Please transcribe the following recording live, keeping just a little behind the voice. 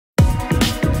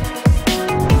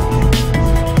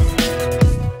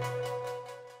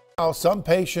Now, some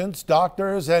patients,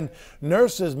 doctors, and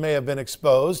nurses may have been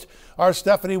exposed. Our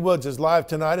Stephanie Woods is live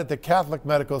tonight at the Catholic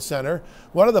Medical Center,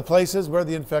 one of the places where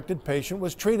the infected patient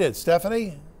was treated.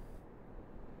 Stephanie?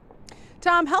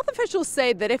 Tom, health officials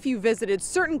say that if you visited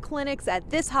certain clinics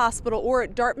at this hospital or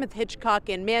at Dartmouth-Hitchcock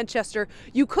in Manchester,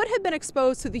 you could have been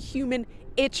exposed to the human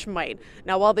itch mite.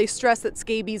 Now, while they stress that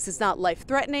scabies is not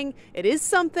life-threatening, it is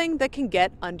something that can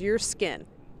get under your skin.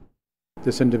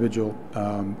 This individual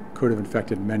could have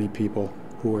infected many people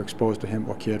who were exposed to him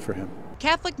or cared for him.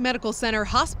 Catholic Medical Center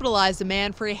hospitalized a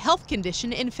man for a health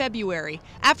condition in February.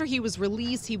 After he was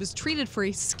released, he was treated for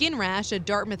a skin rash at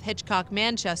Dartmouth-Hitchcock,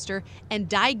 Manchester, and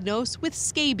diagnosed with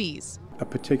scabies. A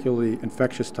particularly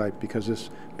infectious type, because this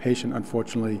patient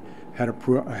unfortunately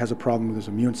has a problem with his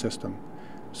immune system.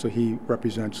 So he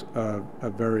represents a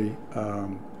very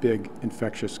big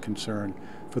infectious concern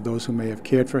for those who may have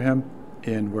cared for him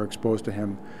and were exposed to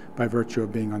him by virtue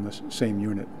of being on the same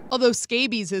unit. Although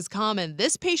scabies is common,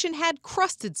 this patient had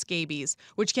crusted scabies,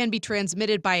 which can be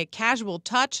transmitted by a casual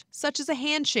touch, such as a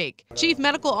handshake. Chief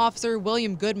Medical Officer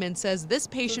William Goodman says this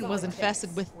patient was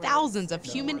infested with thousands of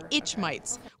human itch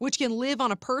mites, which can live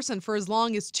on a person for as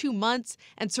long as 2 months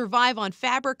and survive on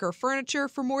fabric or furniture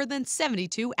for more than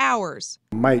 72 hours.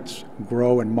 Mites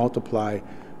grow and multiply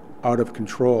out of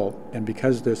control, and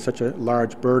because there's such a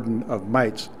large burden of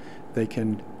mites, they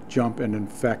can jump and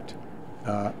infect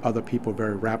other people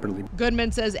very rapidly.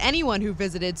 Goodman says anyone who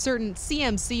visited certain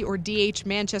CMC or DH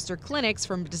Manchester clinics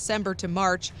from December to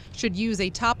March should use a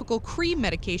topical cream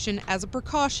medication as a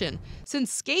precaution,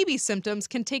 since scabies symptoms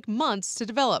can take months to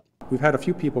develop. We've had a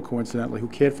few people, coincidentally, who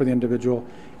cared for the individual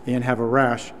and have a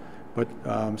rash, but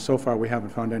so far we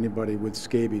haven't found anybody with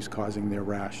scabies causing their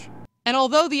rash. And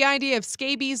although the idea of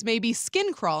scabies may be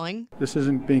skin crawling, this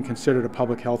isn't being considered a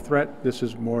public health threat. This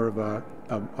is more of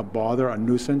a bother, a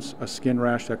nuisance, a skin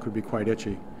rash that could be quite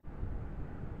itchy.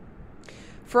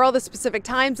 For all the specific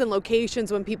times and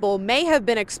locations when people may have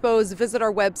been exposed, visit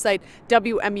our website,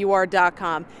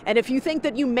 WMUR.com. And if you think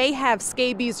that you may have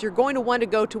scabies, you're going to want to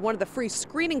go to one of the free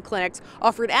screening clinics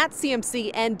offered at CMC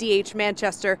and DH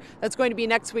Manchester. That's going to be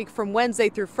next week from Wednesday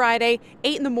through Friday,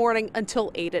 8 in the morning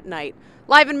until 8 at night.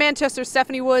 Live in Manchester,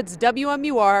 Stephanie Woods,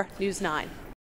 WMUR News 9.